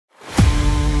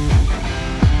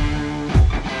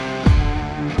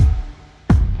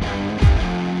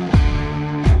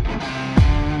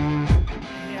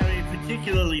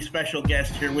special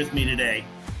guest here with me today.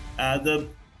 The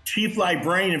Chief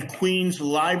Librarian of Queens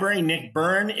Library, Nick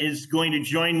Byrne, is going to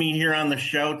join me here on the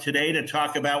show today to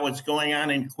talk about what's going on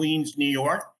in Queens, New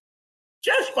York.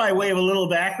 Just by way of a little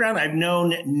background, I've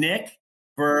known Nick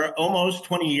for almost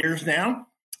 20 years now.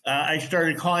 I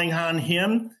started calling on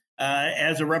him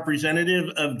as a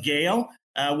representative of Gale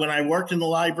when I worked in the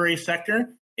library sector,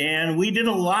 and we did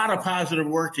a lot of positive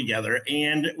work together.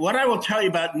 And what I will tell you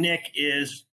about Nick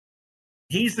is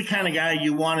he's the kind of guy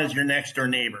you want as your next door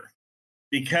neighbor,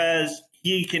 because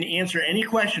he can answer any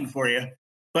question for you,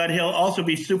 but he'll also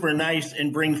be super nice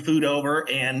and bring food over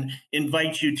and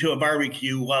invite you to a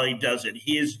barbecue while he does it.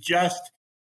 He is just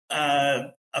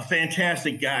a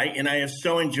fantastic guy, and I have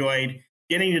so enjoyed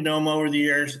getting to know him over the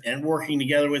years and working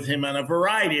together with him on a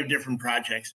variety of different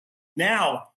projects.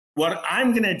 Now, what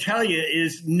I'm going to tell you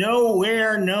is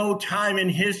nowhere, no time in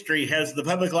history has the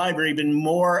public library been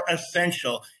more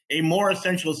essential, a more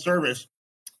essential service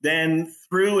than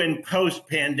through and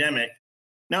post-pandemic.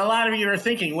 Now, a lot of you are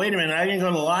thinking, wait a minute, I didn't go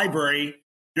to the library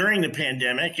during the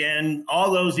pandemic, and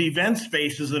all those event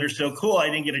spaces that are so cool, I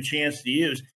didn't get a chance to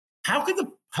use. How could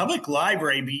the public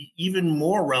library be even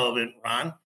more relevant,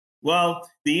 Ron? Well,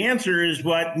 the answer is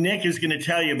what Nick is going to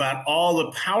tell you about all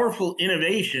the powerful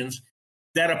innovations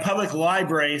that a public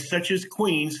library such as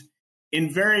Queens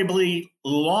invariably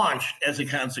launched as a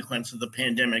consequence of the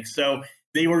pandemic. So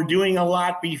they were doing a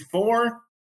lot before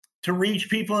to reach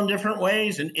people in different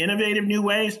ways and innovative new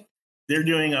ways. They're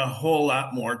doing a whole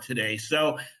lot more today.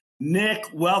 So Nick,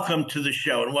 welcome to the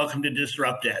show and welcome to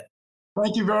Disrupt Ed.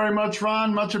 Thank you very much,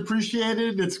 Ron. Much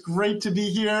appreciated. It's great to be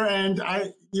here. And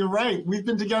you're right. We've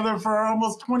been together for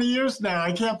almost 20 years now.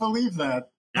 I can't believe that.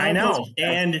 I know.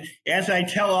 And as I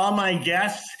tell all my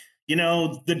guests, you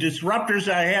know, the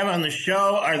disruptors I have on the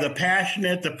show are the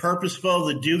passionate, the purposeful,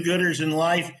 the do-gooders in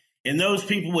life, and those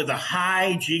people with a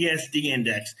high GSD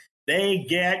index. They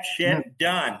get shit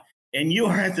done. And you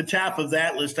are at the top of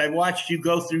that list. I've watched you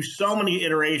go through so many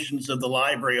iterations of the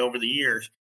library over the years.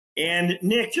 And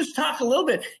Nick, just talk a little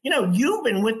bit. You know, you've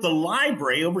been with the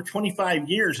library over 25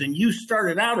 years, and you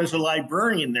started out as a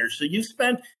librarian there. So you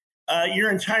spent your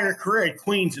entire career at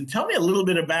Queens. And tell me a little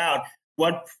bit about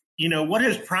what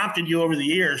has prompted you over the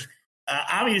years.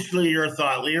 Obviously, you're a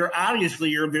thought leader. Obviously,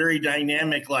 you're a very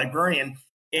dynamic librarian.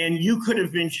 And you could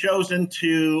have been chosen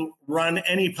to run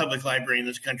any public library in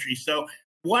this country. So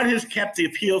what has kept the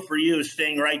appeal for you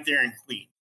staying right there in Queens?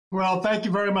 Well, thank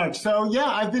you very much. So, yeah,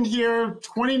 I've been here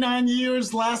 29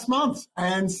 years last month.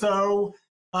 And so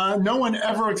no one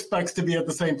ever expects to be at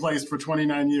the same place for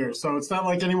 29 years. So it's not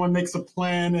like anyone makes a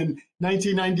plan in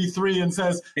 1993 and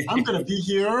says, I'm going to be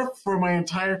here for my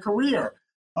entire career.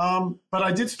 But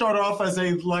I did start off as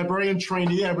a librarian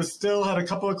trainee. I had a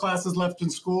couple of classes left in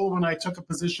school when I took a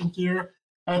position here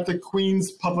at the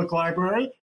Queens Public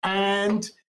Library. And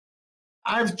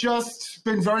I've just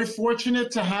been very fortunate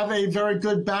to have a very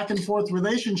good back and forth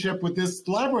relationship with this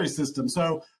library system.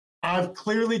 So I've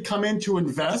clearly come in to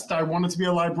invest. I wanted to be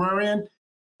a librarian.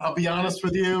 I'll be honest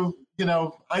with you. You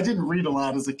know, I didn't read a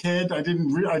lot as a kid. I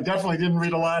definitely didn't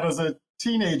read a lot as a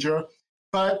teenager,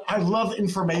 but I love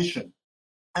information.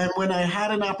 And when I had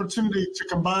an opportunity to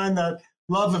combine that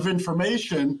love of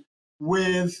information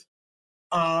with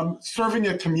serving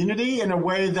a community in a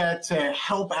way that to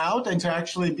help out and to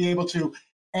actually be able to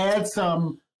add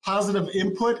some positive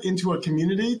input into a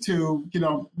community to,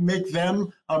 make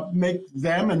them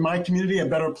and my community a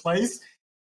better place.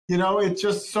 You know, it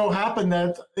just so happened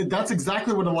that that's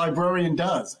exactly what a librarian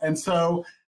does. And so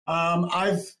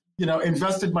I've,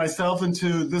 invested myself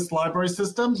into this library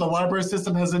system. The library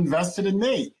system has invested in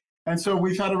me. And so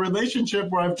we've had a relationship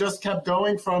where I've just kept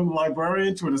going from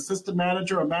librarian to an assistant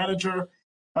manager, a manager,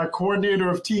 a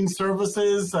coordinator of teen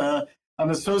services, an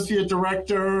associate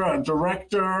director, a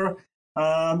director,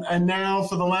 and now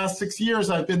for the last 6 years,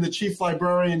 I've been the chief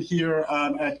librarian here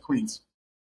at Queens.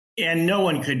 And no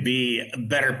one could be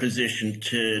better positioned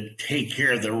to take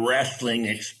care of the wrestling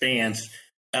expanse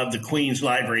of the Queens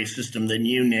library system than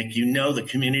you, Nick. You know the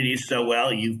community so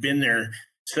well. You've been there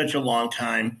such a long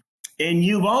time. And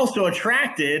you've also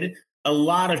attracted a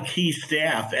lot of key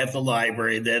staff at the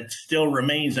library that still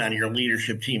remains on your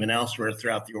leadership team and elsewhere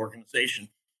throughout the organization.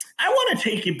 I want to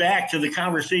take you back to the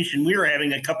conversation we were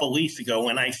having a couple of weeks ago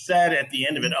when I said at the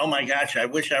end of it, oh my gosh, I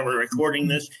wish I were recording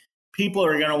this. People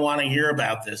are going to want to hear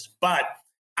about this. But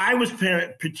I was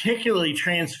particularly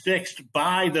transfixed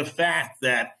by the fact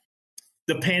that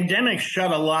the pandemic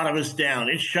shut a lot of us down.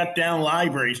 It shut down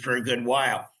libraries for a good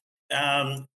while.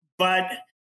 But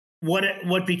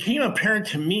what became apparent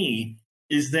to me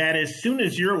is that as soon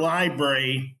as your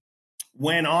library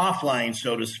went offline,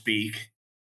 so to speak,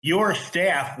 your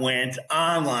staff went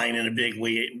online in a big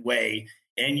way,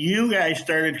 and you guys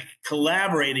started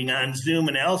collaborating on Zoom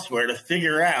and elsewhere to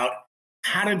figure out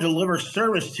how to deliver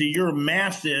service to your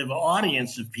massive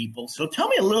audience of people. So tell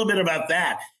me a little bit about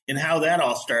that and how that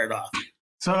all started off.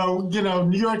 So,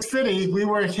 New York City, we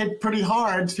were hit pretty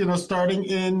hard, starting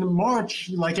in March,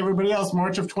 like everybody else,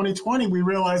 March of 2020, we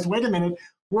realized, wait a minute,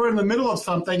 we're in the middle of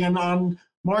something. And on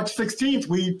March 16th,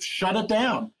 we shut it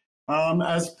down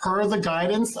as per the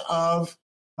guidance of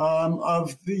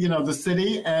the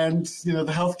city and,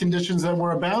 the health conditions that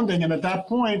were abounding. And at that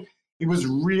point, it was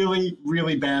really,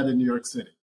 really bad in New York City.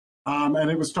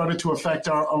 And it was started to affect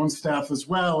our own staff as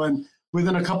well. And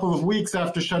within a couple of weeks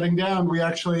after shutting down, we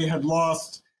actually had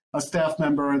lost a staff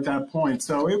member at that point.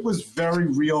 So it was very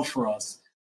real for us.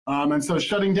 And so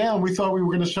shutting down, we thought we were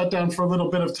going to shut down for a little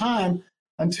bit of time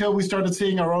until we started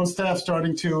seeing our own staff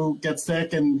starting to get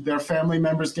sick and their family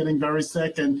members getting very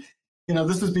sick. And,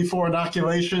 this is before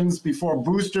inoculations, before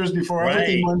boosters, before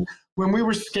everything, when we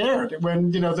were scared,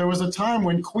 when, there was a time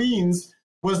when Queens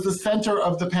was the center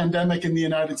of the pandemic in the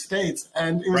United States.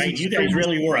 And it was you guys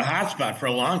really were a hotspot for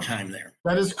a long time there.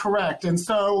 That is correct. And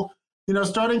so,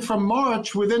 starting from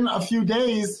March, within a few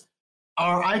days,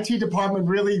 our IT department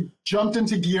really jumped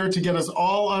into gear to get us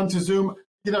all onto Zoom.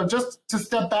 Just to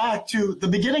step back to the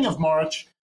beginning of March,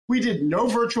 we did no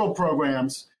virtual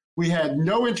programs. We had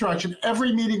no interaction.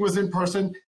 Every meeting was in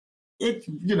person.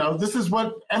 This is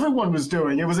what everyone was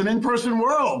doing. It was an in-person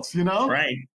world,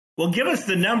 Right. Well, give us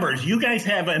the numbers. You guys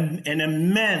have an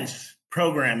immense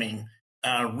programming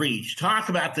reach. Talk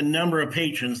about the number of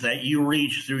patrons that you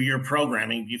reach through your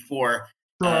programming before,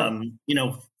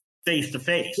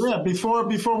 face-to-face. Yeah,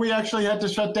 before we actually had to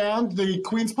shut down, the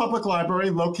Queens Public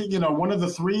Library, one of the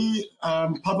three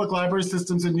public library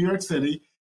systems in New York City,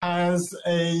 has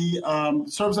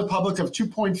serves a public of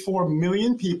 2.4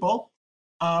 million people.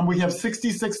 We have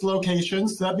 66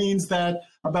 locations. That means that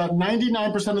about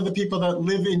 99% of the people that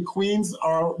live in Queens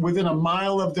are within a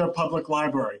mile of their public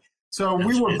library. So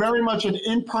we were very much an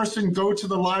in-person go to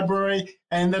the library,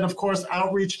 and then, of course,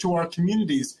 outreach to our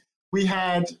communities. We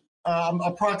had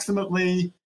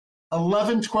approximately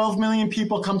 12 million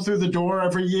people come through the door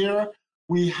every year.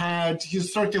 We had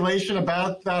circulation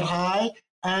about that high,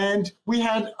 and we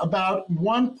had about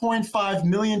 1.5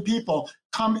 million people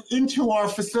come into our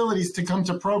facilities to come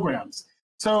to programs.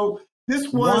 So this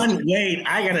was... Wait,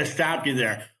 I got to stop you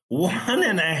there.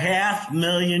 1.5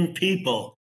 million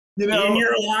people in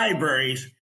your libraries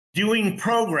doing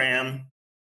programs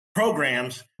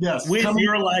with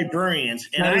your librarians.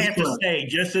 And I have to say,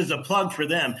 just as a plug for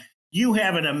them, you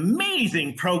have an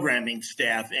amazing programming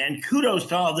staff, and kudos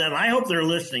to all of them. I hope they're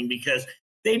listening because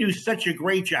they do such a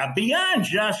great job. Beyond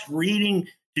just reading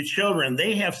to children,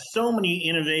 they have so many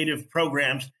innovative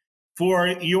programs for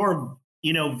your,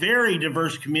 very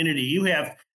diverse community. You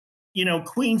have,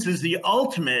 Queens is the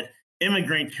ultimate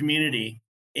immigrant community.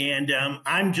 And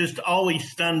I'm just always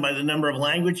stunned by the number of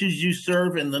languages you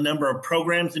serve and the number of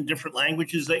programs in different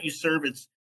languages that you serve.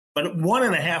 But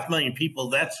 1.5 million people,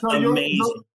 that's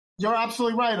amazing. You're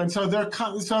absolutely right. And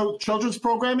so children's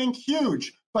programming,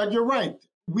 huge. But you're right.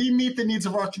 We meet the needs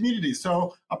of our community.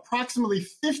 So approximately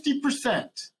 50%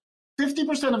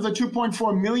 of the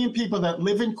 2.4 million people that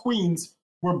live in Queens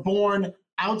were born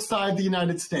outside the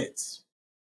United States.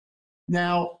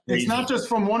 Now, it's not just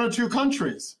from one or two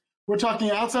countries. We're talking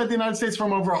outside the United States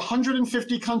from over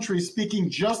 150 countries speaking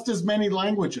just as many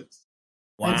languages.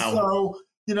 Wow. And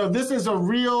so, this is a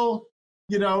real,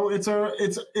 it's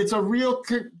a real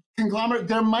conglomerate.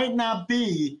 There might not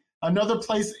be another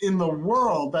place in the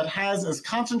world that has as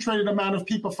concentrated amount of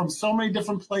people from so many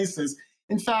different places.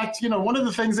 In fact, one of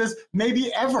the things is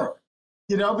maybe ever,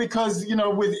 because,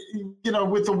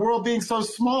 with the world being so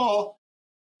small,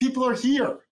 people are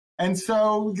here. And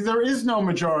so there is no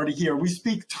majority here. We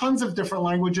speak tons of different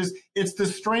languages. It's the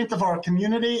strength of our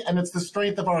community and it's the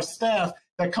strength of our staff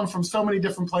that come from so many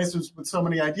different places with so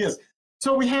many ideas.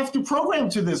 So we have to program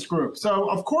to this group. So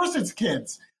of course it's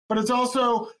kids, but it's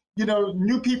also,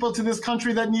 new people to this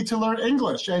country that need to learn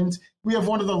English. And we have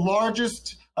one of the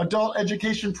largest adult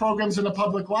education programs in a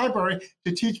public library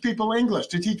to teach people English,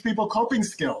 to teach people coping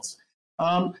skills.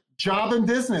 Job and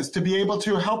business, to be able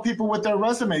to help people with their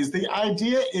resumes. The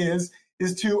idea is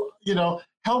to,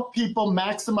 help people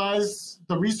maximize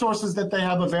the resources that they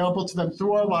have available to them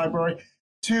through our library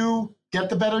to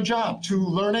get the better job, to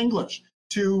learn English,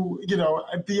 to,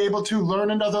 be able to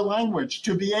learn another language,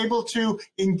 to be able to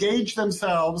engage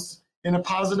themselves in a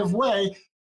positive way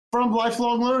from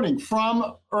lifelong learning,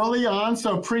 from early on,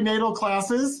 so prenatal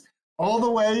classes, all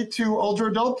the way to older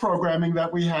adult programming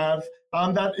that we have.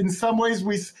 That in some ways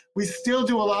we still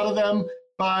do a lot of them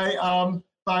by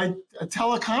a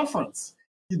teleconference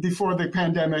before the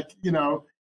pandemic,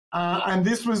 and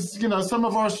this was, some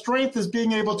of our strength is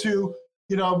being able to,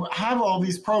 have all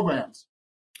these programs.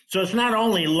 So it's not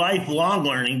only lifelong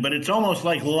learning, but it's almost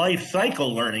like life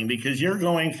cycle learning, because you're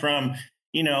going from,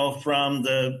 from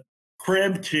the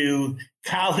crib to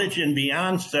college and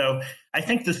beyond. So I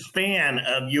think the span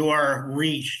of your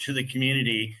reach to the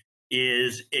community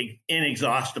is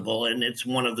inexhaustible, and it's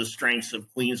one of the strengths of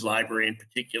Queens Library in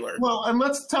particular. Well, and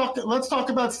let's talk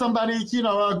about somebody.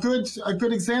 A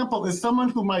good example is someone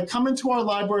who might come into our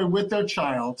library with their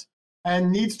child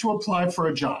and needs to apply for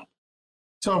a job.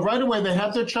 So right away they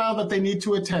have their child that they need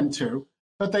to attend to,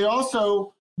 but they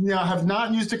also have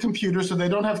not used a computer, so they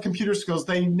don't have computer skills.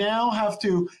 They now have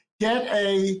to get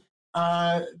an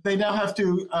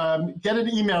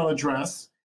email address.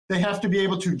 They have to be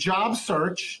able to job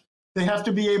search. They have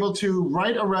to be able to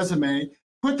write a resume,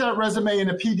 put that resume in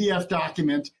a PDF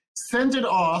document, send it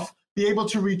off, be able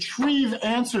to retrieve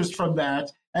answers from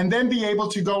that, and then be able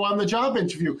to go on the job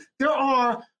interview. There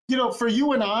are, for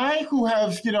you and I who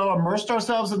have, immersed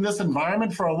ourselves in this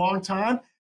environment for a long time,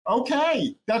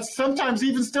 okay, that's sometimes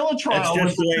even still a trial.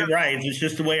 That's just the way, right? It's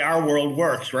just the way our world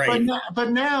works, right?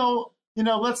 But now,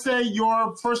 let's say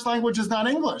your first language is not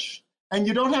English, and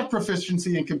you don't have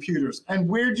proficiency in computers. And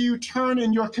where do you turn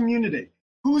in your community?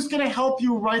 Who's going to help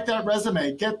you write that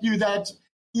resume, get you that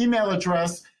email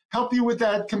address, help you with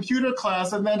that computer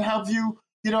class, and then have you,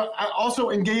 also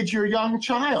engage your young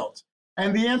child?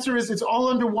 And the answer is it's all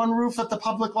under one roof at the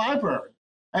public library.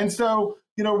 And so,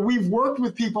 we've worked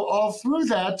with people all through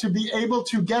that to be able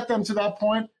to get them to that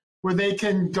point where they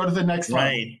can go to the next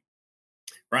level.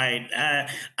 Right.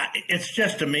 It's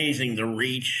just amazing the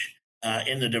reach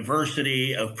in the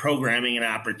diversity of programming and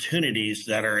opportunities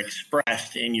that are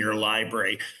expressed in your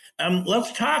library.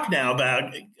 Let's talk now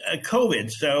about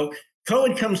COVID. So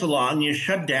COVID comes along, you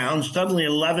shut down, suddenly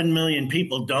 11 million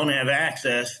people don't have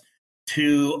access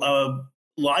to a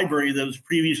library that was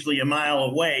previously a mile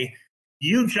away.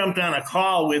 You jumped on a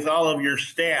call with all of your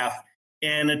staff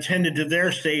and attended to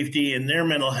their safety and their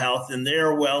mental health and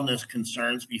their wellness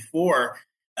concerns before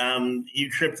you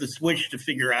tripped the switch to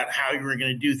figure out how you were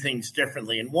going to do things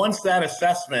differently. And once that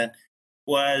assessment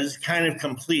was kind of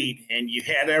complete and you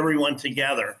had everyone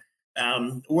together,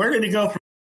 where did it go from?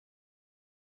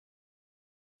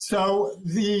 So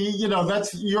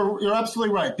you're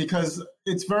absolutely right, because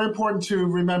it's very important to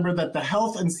remember that the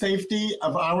health and safety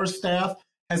of our staff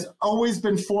has always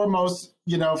been foremost,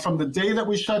 from the day that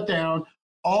we shut down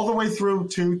all the way through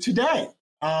to today.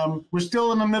 We're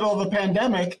still in the middle of a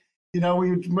pandemic. We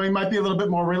might be a little bit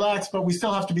more relaxed, but we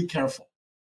still have to be careful.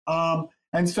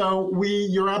 And so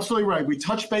you're absolutely right. We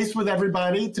touched base with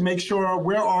everybody to make sure,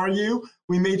 where are you?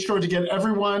 We made sure to get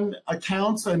everyone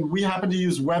accounts, and we happen to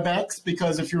use WebEx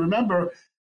because if you remember,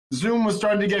 Zoom was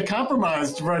starting to get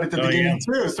compromised right at the beginning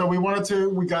too. So we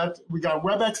got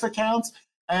WebEx accounts,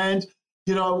 and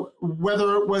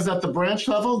whether it was at the branch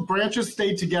level, branches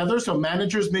stayed together. So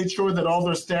managers made sure that all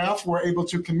their staff were able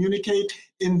to communicate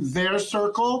in their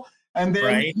circle. And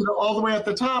then, all the way at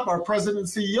the top, our president and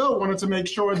CEO wanted to make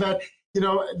sure that,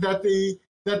 that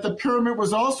the pyramid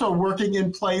was also working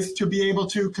in place to be able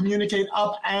to communicate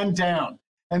up and down.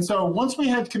 And so once we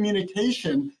had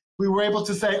communication, we were able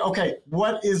to say, okay,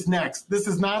 what is next? This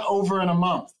is not over in a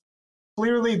month.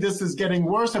 Clearly, this is getting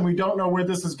worse and we don't know where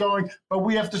this is going, but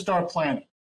we have to start planning.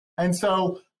 And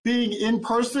so being in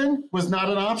person was not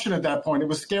an option at that point. It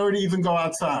was scary to even go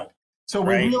outside. So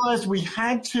we realized we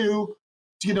had to,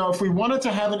 if we wanted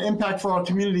to have an impact for our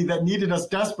community that needed us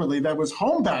desperately, that was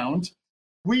homebound,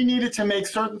 we needed to make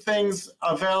certain things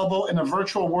available in a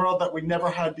virtual world that we never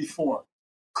had before.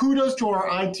 Kudos to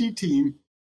our IT team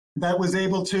that was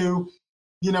able to,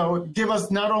 give us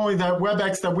not only that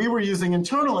WebEx that we were using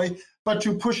internally, but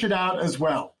to push it out as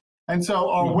well. And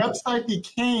so our website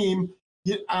became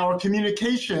our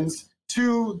communications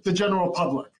to the general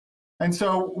public. And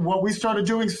so what we started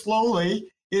doing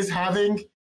slowly is having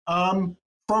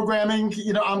programming,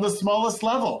 on the smallest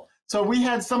level. So we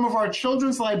had some of our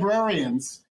children's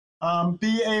librarians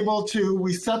be able to,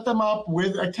 we set them up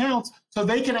with accounts so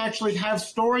they can actually have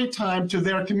story time to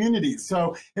their communities.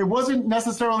 So it wasn't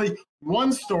necessarily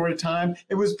one story time.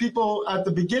 It was people at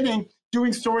the beginning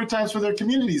doing story times for their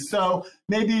communities. So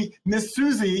maybe Miss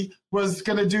Susie was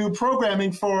going to do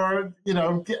programming for,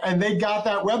 and they got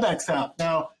that WebEx out.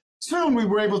 Now, soon we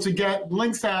were able to get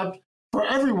links out for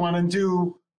everyone and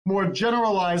do more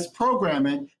generalized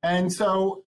programming. And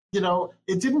so,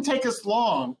 it didn't take us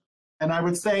long. And I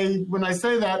would say, when I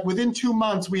say that, within 2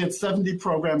 months, we had 70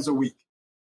 programs a week.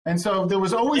 And so there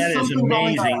was always something going on.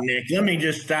 That is amazing, Nick. Let me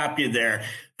just stop you there.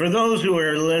 For those who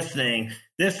are listening,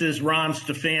 this is Ron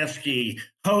Stefanski,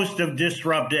 host of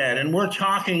Disrupt Ed, and we're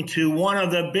talking to one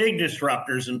of the big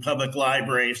disruptors in public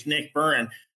libraries, Nick Byrne,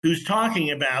 who's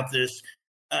talking about this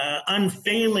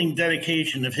unfailing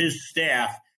dedication of his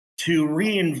staff to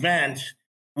reinvent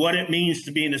what it means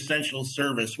to be an essential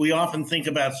service. We often think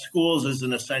about schools as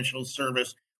an essential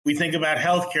service. We think about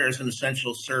healthcare as an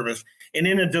essential service. And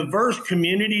in a diverse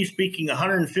community speaking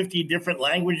 150 different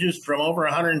languages from over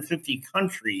 150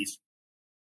 countries,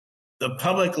 the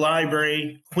public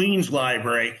library, Queens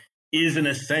Library, is an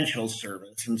essential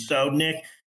service. And so, Nick,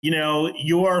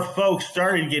 your folks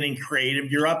started getting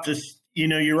creative. You're up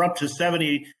to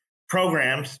 70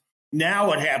 programs. Now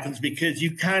what happens, because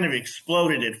you kind of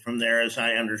exploded it from there, as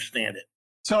I understand it?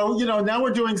 So, now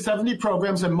we're doing 70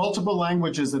 programs in multiple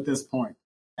languages at this point.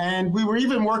 And we were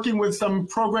even working with some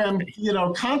program,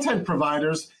 content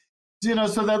providers,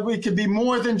 so that we could be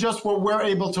more than just what we're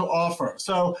able to offer.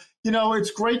 So,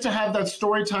 it's great to have that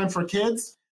story time for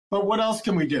kids, but what else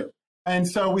can we do? And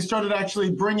so we started actually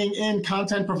bringing in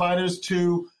content providers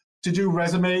to do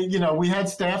resume. We had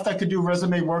staff that could do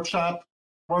resume workshops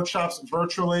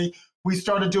virtually. We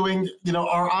started doing,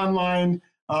 our online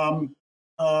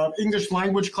English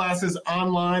language classes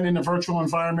online in a virtual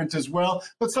environment as well.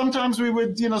 But sometimes we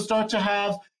would, start to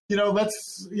have,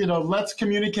 let's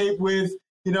communicate with,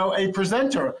 a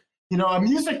presenter, a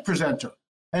music presenter.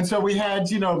 And so we had,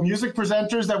 music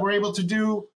presenters that were able to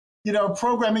do,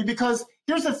 programming, because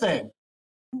here's the thing.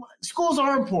 Schools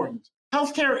are important.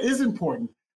 Healthcare is important.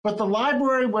 But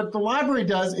what the library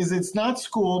does is it's not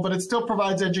school, but it still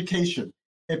provides education.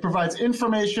 It provides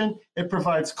information, it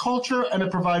provides culture, and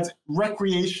it provides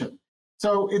recreation.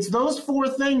 So it's those four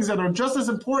things that are just as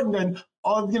important, and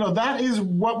that is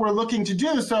what we're looking to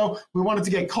do. So we wanted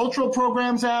to get cultural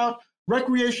programs out,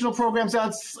 recreational programs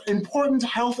out, important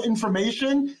health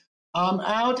information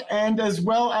out, and as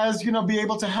well as be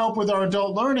able to help with our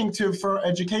adult learning for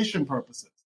education purposes.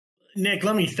 Nick,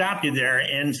 let me stop you there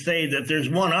and say that there's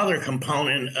one other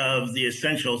component of the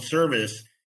essential service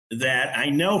that I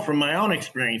know from my own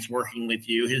experience working with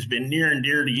you has been near and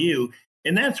dear to you,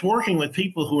 and that's working with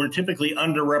people who are typically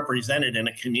underrepresented in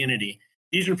a community.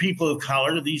 These are people of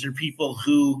color. These are people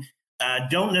who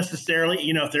don't necessarily,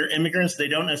 if they're immigrants, they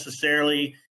don't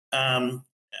necessarily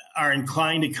are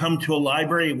inclined to come to a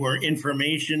library where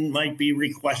information might be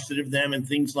requested of them and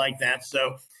things like that.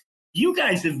 So you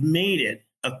guys have made it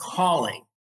a calling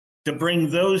to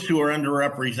bring those who are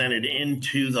underrepresented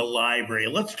into the library.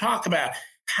 Let's talk about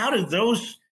how did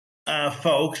those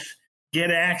folks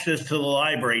get access to the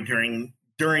library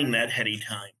during that heady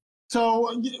time?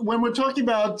 So when we're talking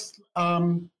about,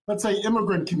 let's say,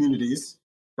 immigrant communities,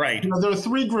 right? There are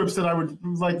three groups that I would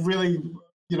really,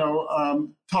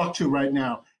 talk to right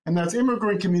now. And that's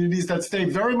immigrant communities that stay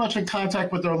very much in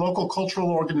contact with their local cultural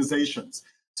organizations.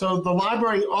 So the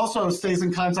library also stays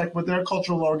in contact with their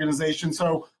cultural organization.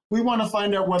 So we want to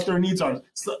find out what their needs are.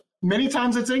 So many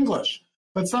times it's English,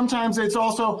 but sometimes it's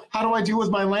also, how do I deal with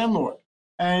my landlord?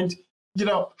 And,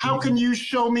 how can you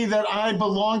show me that I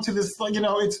belong to this?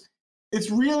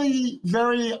 It's really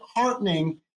very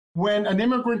heartening when an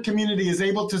immigrant community is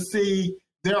able to see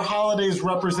their holidays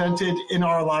represented in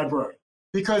our library,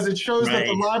 because it shows that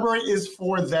the library is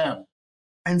for them.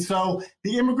 And so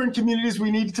the immigrant communities,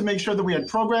 we needed to make sure that we had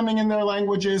programming in their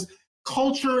languages,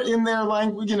 culture in their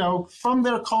language, from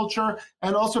their culture,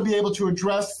 and also be able to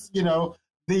address,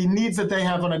 the needs that they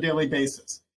have on a daily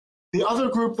basis. The other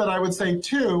group that I would say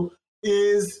too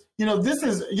is, this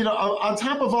is, on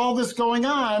top of all this going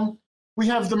on, we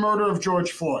have the murder of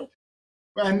George Floyd.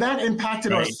 And that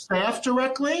impacted our staff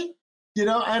directly,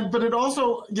 but it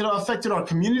also, affected our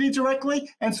community directly.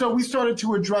 And so we started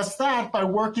to address that by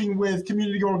working with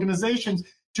community organizations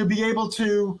to be able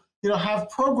to, have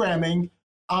programming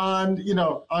on,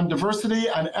 on diversity,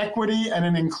 on equity, and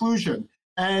an inclusion.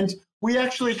 And we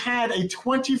actually had a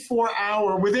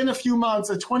 24-hour, within a few months,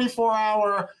 a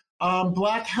 24-hour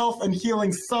Black Health and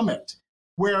Healing Summit,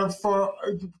 where for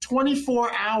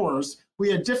 24 hours, we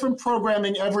had different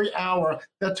programming every hour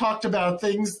that talked about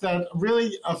things that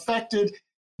really affected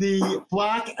the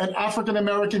Black and African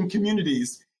American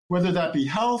communities, whether that be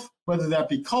health, whether that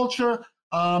be culture.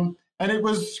 And it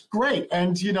was great.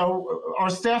 And, our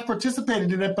staff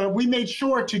participated in it, but we made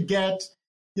sure to get,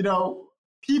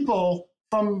 people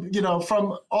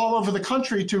from all over the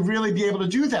country to really be able to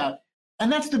do that.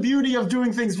 And that's the beauty of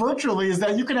doing things virtually, is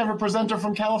that you can have a presenter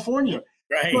from California.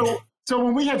 Right. So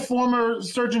when we had former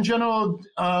Surgeon General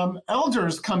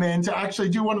elders come in to actually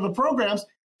do one of the programs,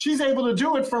 she's able to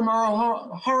do it from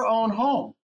her own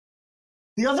home.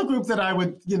 The other group that I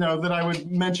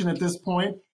would mention at this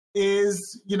point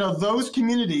is, those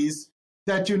communities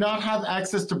that do not have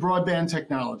access to broadband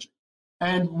technology.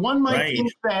 And one might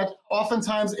think that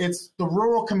oftentimes it's the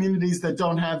rural communities that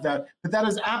don't have that, but that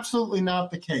is absolutely not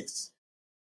the case.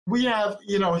 We have,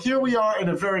 here we are in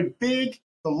a very big,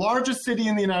 the largest city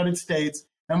in the United States,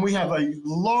 and we have a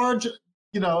large,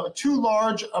 too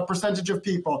large a percentage of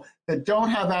people that don't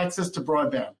have access to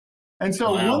broadband. And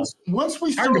so once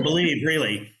we start, hard to believe,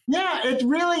 really. Yeah, it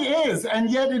really is.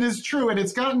 And yet it is true. And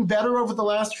it's gotten better over the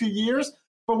last few years.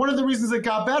 But one of the reasons it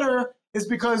got better is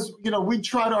because, we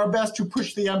tried our best to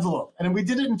push the envelope. And we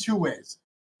did it in two ways.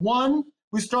 One,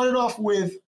 we started off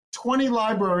with 20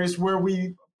 libraries where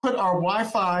we put our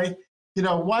Wi-Fi.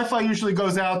 Wi-Fi usually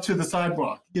goes out to the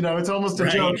sidewalk. It's almost a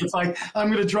joke. It's like, I'm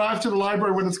going to drive to the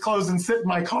library when it's closed and sit in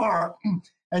my car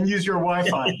and use your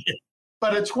Wi-Fi.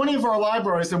 But at 20 of our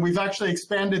libraries, and we've actually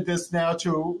expanded this now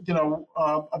to,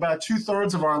 about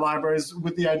 2/3 of our libraries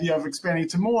with the idea of expanding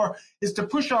to more, is to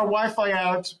push our Wi-Fi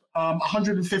out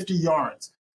 150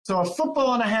 yards. So a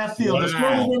football and a half field, if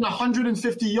you're within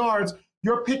 150 yards,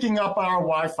 you're picking up our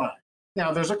Wi-Fi.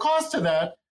 Now, there's a cost to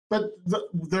that, but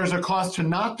there's a cost to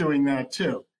not doing that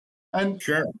too. And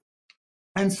sure.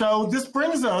 And so this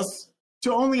brings us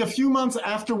to only a few months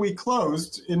after we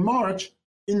closed in March.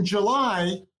 In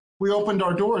July, we opened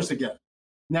our doors again.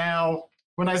 Now,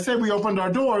 when I say we opened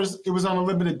our doors, it was on a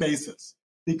limited basis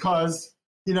because,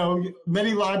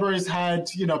 many libraries had,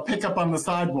 pickup on the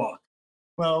sidewalk.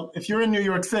 Well, if you're in New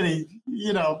York City,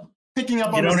 picking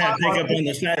up on the sidewalk. You don't have pickup on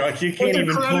the sidewalk. You can't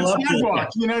even pull up sidewalk.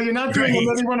 You're not doing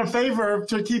anyone a favor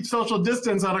to keep social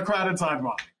distance on a crowded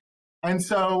sidewalk. And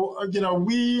so,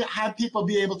 we had people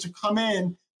be able to come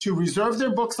in to reserve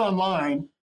their books online,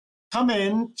 come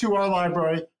in to our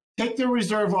library, take their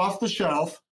reserve off the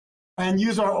shelf, and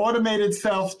use our automated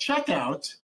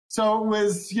self-checkout. So it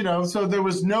was, so there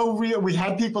was we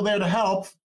had people there to help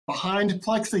behind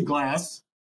plexiglass.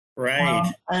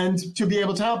 Right. And to be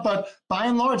able to help. But by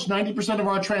and large, 90% of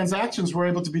our transactions were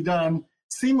able to be done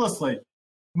seamlessly.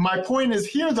 My point is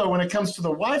here, though, when it comes to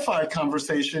the Wi-Fi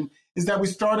conversation, is that we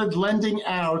started lending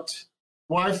out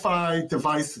Wi-Fi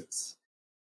devices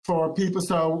for people.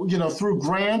 So, through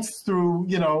grants, through,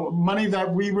 money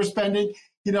that we were spending,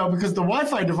 because the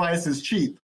Wi-Fi device is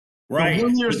cheap. Right. The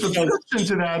 1-year subscription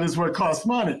to that is what costs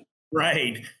money.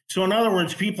 Right. So in other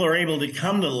words, people are able to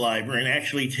come to the library and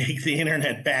actually take the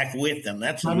internet back with them.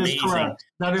 That's amazing. Is correct.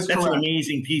 That's correct. An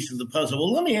amazing piece of the puzzle.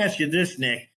 Well, let me ask you this,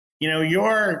 Nick.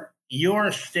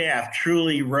 Your staff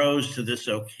truly rose to this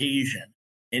occasion.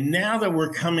 And now that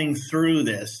we're coming through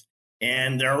this,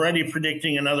 and they're already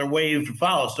predicting another wave to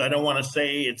follow, so I don't want to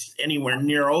say it's anywhere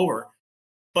near over,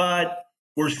 but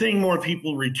we're seeing more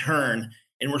people return,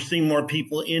 and we're seeing more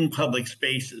people in public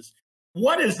spaces.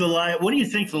 What do you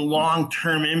think the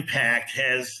long-term impact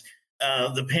has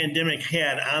the pandemic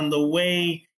had on the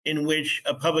way in which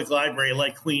a public library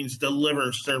like Queens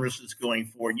delivers services going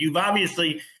forward? You've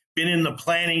obviously been in the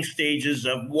planning stages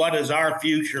of what does our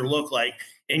future look like,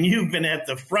 and you've been at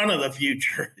the front of the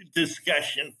future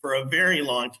discussion for a very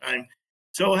long time.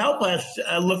 So help us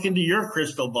look into your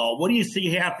crystal ball. What do you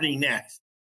see happening next?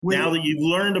 Now that you've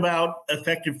learned about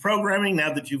effective programming,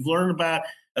 now that you've learned about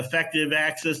effective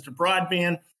access to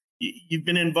broadband, you've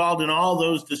been involved in all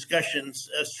those discussions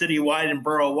citywide and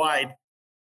borough-wide.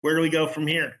 Where do we go from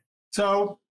here?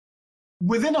 So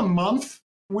within a month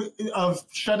of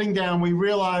shutting down, we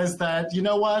realized that,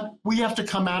 we have to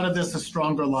come out of this a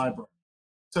stronger library.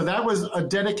 So that was a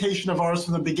dedication of ours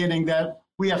from the beginning, that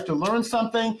we have to learn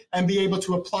something and be able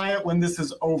to apply it when this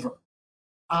is over.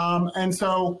 And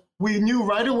so we knew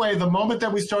right away, the moment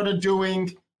that we started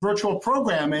doing virtual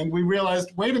programming, we realized,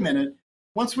 wait a minute,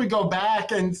 once we go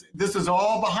back and this is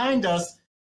all behind us,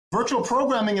 virtual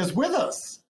programming is with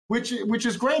us, which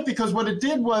is great, because what it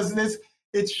did was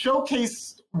it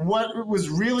showcased what was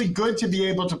really good to be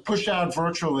able to push out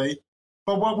virtually.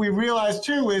 But what we realized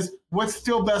too is what's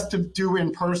still best to do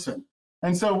in person.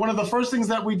 And so one of the first things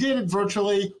that we did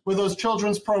virtually were those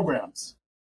children's programs.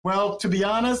 Well, to be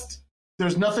honest,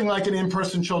 there's nothing like an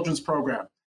in-person children's program,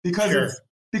 because sure.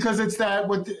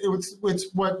 It's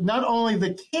what not only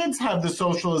the kids have the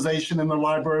socialization in the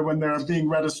library when they're being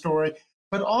read a story,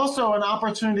 but also an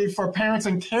opportunity for parents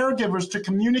and caregivers to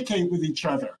communicate with each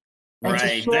other.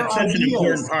 Right. That's such an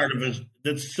important part of it.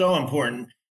 That's so important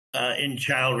in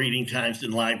child reading times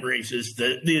in libraries, is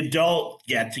the adult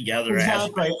get together.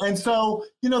 Exactly. aspect. And so,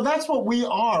 that's what we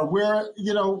are. We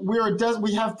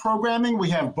have programming, we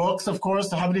have books, of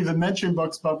course. I haven't even mentioned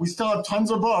books, but we still have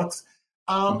tons of books.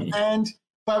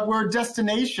 But we're a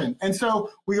destination. And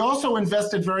so we also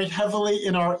invested very heavily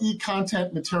in our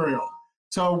e-content material.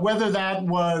 So whether that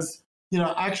was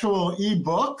actual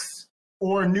ebooks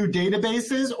or new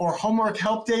databases or homework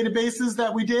help databases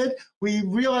that we did, we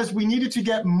realized we needed to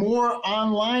get more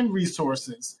online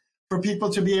resources for people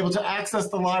to be able to access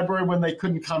the library when they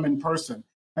couldn't come in person.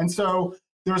 And so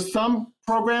there are some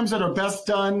programs that are best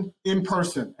done in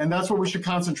person, and that's what we should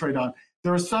concentrate on.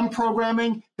 There is some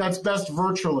programming that's best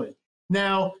virtually.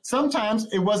 Now,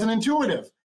 sometimes it wasn't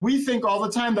intuitive. We think all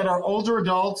the time that our older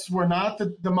adults were not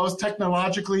the most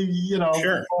technologically,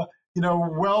 Sure.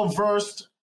 well-versed,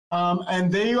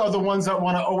 and they are the ones that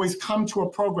want to always come to a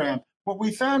program. What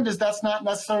we found is that's not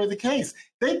necessarily the case.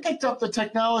 They picked up the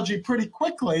technology pretty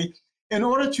quickly in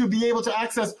order to be able to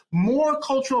access more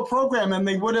cultural program than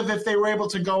they would have if they were able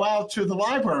to go out to the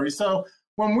library. So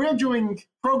when we're doing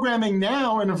programming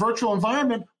now in a virtual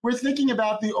environment, we're thinking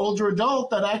about the older adult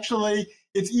that actually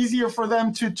it's easier for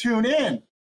them to tune in.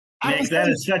 Nick, that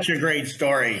is such a great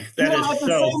story. That is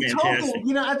so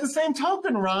fantastic. At the same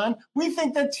token, Ron, we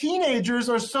think that teenagers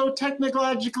are so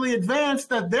technologically advanced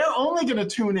that they're only going to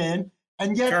tune in,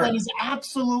 and yet that is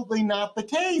absolutely not the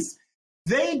case.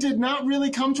 They did not really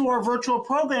come to our virtual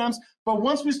programs, but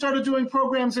once we started doing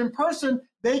programs in person,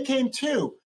 they came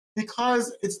too,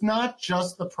 because it's not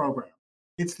just the program.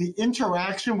 It's the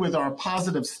interaction with our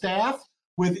positive staff,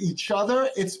 with each other.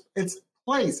 It's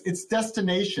place, it's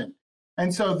destination.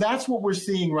 And so that's what we're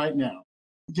seeing right now.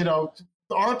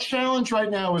 Our challenge right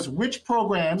now is which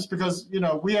programs, because,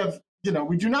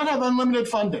 we do not have unlimited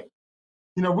funding.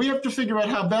 We have to figure out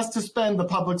how best to spend the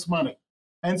public's money.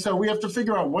 And so we have to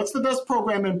figure out what's the best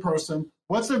program in person,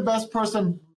 what's the best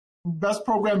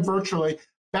program virtually,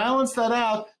 balance that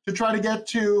out to try to get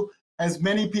to as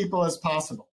many people as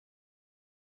possible.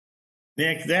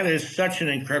 Nick, that is such an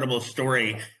incredible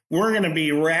story. We're going to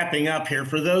be wrapping up here.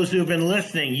 For those who've been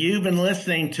listening, you've been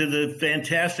listening to the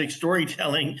fantastic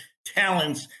storytelling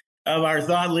talents of our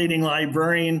thought-leading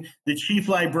librarian, the chief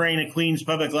librarian at Queens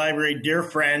Public Library, dear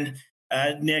friend,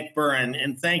 Nick Byrne.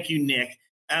 And thank you, Nick.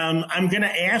 I'm going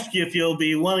to ask you if you'll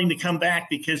be willing to come back,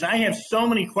 because I have so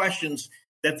many questions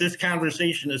that this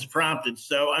conversation has prompted.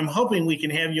 So I'm hoping we can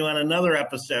have you on another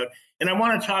episode. And I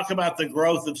want to talk about the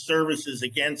growth of services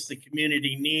against the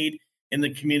community need and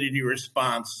the community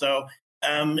response. So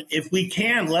if we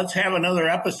can, let's have another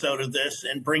episode of this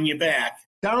and bring you back.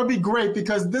 That would be great,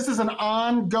 because this is an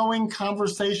ongoing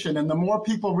conversation. And the more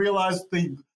people realize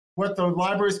what the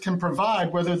libraries can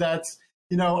provide, whether that's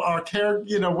our care,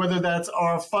 whether that's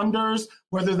our funders,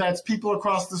 whether that's people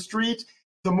across the street,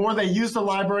 the more they use the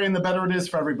library and the better it is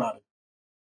for everybody.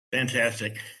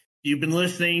 Fantastic. You've been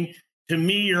listening to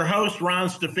me, your host, Ron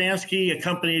Stefanski,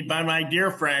 accompanied by my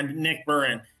dear friend, Nick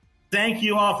Byrne. Thank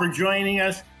you all for joining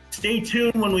us. Stay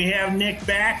tuned when we have Nick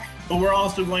back, but we're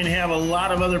also going to have a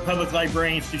lot of other public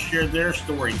librarians to share their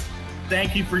stories.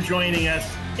 Thank you for joining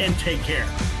us, and take care.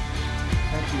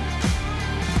 Thank you.